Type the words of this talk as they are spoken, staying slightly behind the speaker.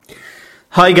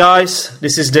Hi guys,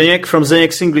 this is Daniele from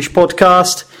Daniele's English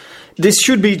podcast. This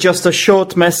should be just a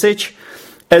short message.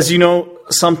 As you know,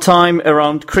 sometime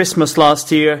around Christmas last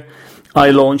year, I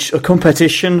launched a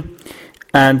competition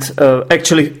and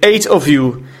actually 8 of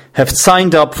you have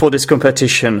signed up for this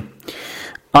competition.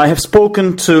 I have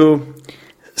spoken to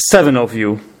 7 of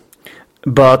you,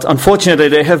 but unfortunately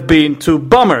there have been 2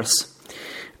 bummers.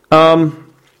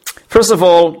 First of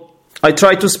all, I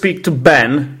tried to speak to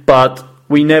Ben, but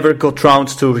we never got round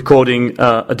to recording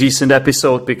a decent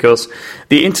episode because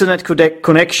the internet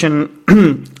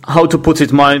connection, how to put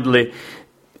it mildly,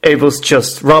 it was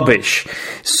just rubbish.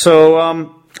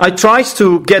 So I tried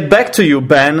to get back to you,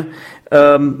 Ben,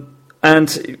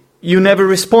 and you never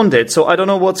responded. So I don't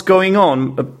know what's going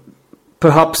on.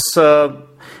 Perhaps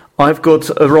I've got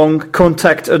a wrong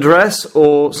contact address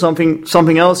or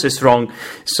something else is wrong.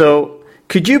 So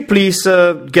could you please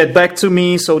get back to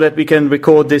me so that we can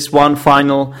record this one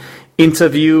final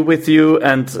interview with you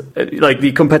and like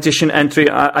the competition entry?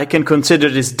 I can consider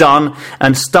this done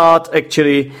and start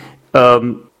actually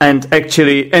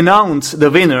announce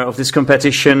the winner of this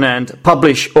competition and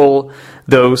publish all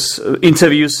those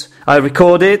interviews I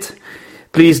recorded.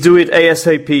 Please do it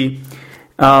ASAP.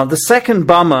 The second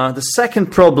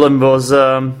problem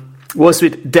was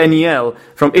with Daniele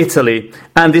from Italy,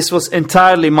 and this was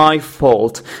entirely my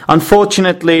fault.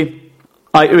 Unfortunately,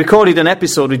 I recorded an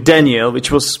episode with Daniele,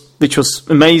 which was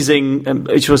amazing, and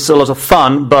which was a lot of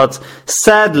fun. But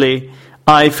sadly,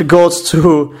 I forgot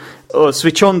to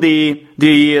switch on the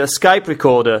Skype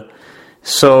recorder.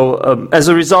 So as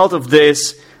a result of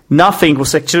this, nothing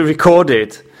was actually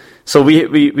recorded. So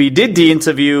we did the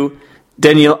interview.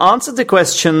 Daniele answered the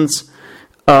questions.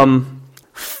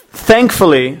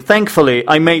 Thankfully,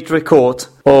 I made record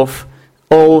of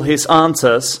all his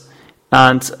answers,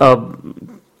 and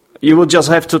you will just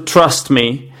have to trust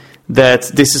me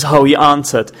that this is how he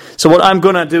answered. So what I'm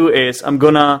gonna do is I'm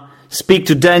gonna speak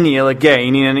to Daniele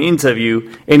again in an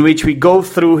interview in which we go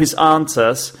through his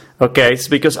answers. Okay, it's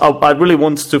because I really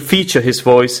want to feature his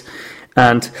voice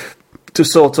and to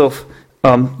sort of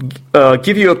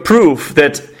give you a proof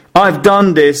that I've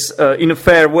done this in a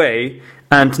fair way.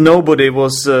 And nobody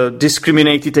was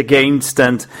discriminated against,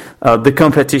 and the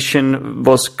competition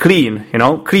was clean,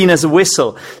 clean as a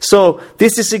whistle. So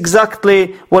this is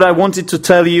exactly what I wanted to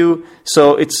tell you.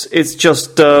 So it's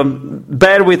just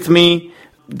bear with me.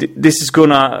 This is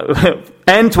gonna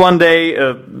end one day.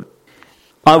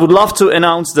 I would love to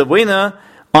announce the winner.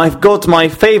 I've got my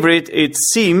favorite. It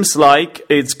seems like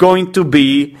it's going to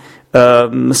be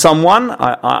someone.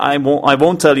 I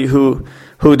won't tell you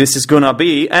who this is gonna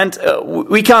be, and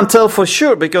we can't tell for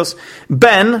sure because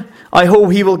Ben, I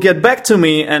hope he will get back to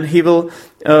me and he will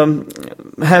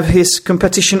have his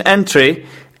competition entry,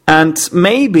 and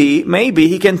maybe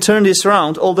he can turn this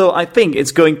around, although I think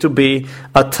it's going to be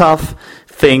a tough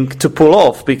thing to pull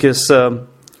off because,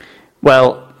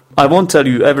 well, I won't tell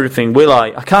you everything, will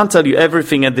I? I can't tell you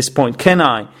everything at this point, can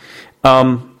I?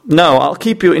 No, I'll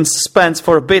keep you in suspense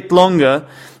for a bit longer,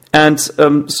 and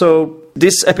so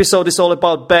this episode is all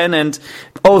about Ben, and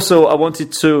also I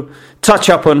wanted to touch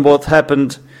up on what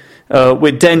happened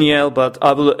with Daniele, but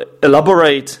I will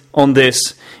elaborate on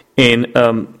this in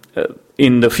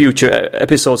the future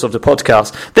episodes of the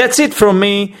podcast. That's it from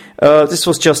me. This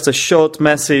was just a short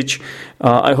message.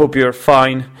 I hope you're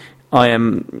fine. I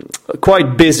am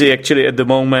quite busy actually at the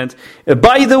moment.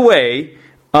 By the way,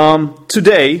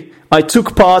 today I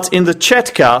took part in the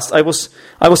Chatcast.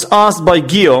 I was asked by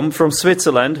Guillaume from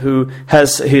Switzerland, who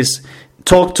has his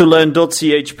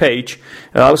talktolearn.ch page.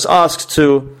 I was asked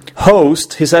to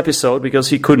host his episode because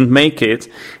he couldn't make it.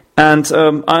 And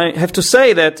I have to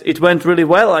say that it went really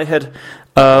well. I had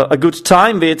a good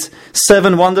time with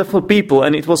 7 wonderful people,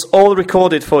 and it was all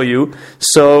recorded for you.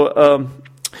 So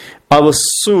I will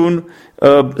soon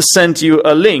send you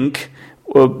a link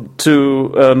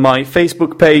to my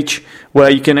Facebook page where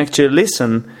you can actually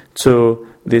listen to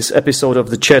this episode of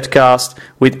the Chatcast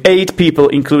with 8 people,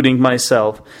 including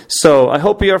myself. So I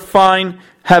hope you're fine.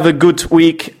 Have a good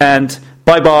week, and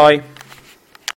bye-bye.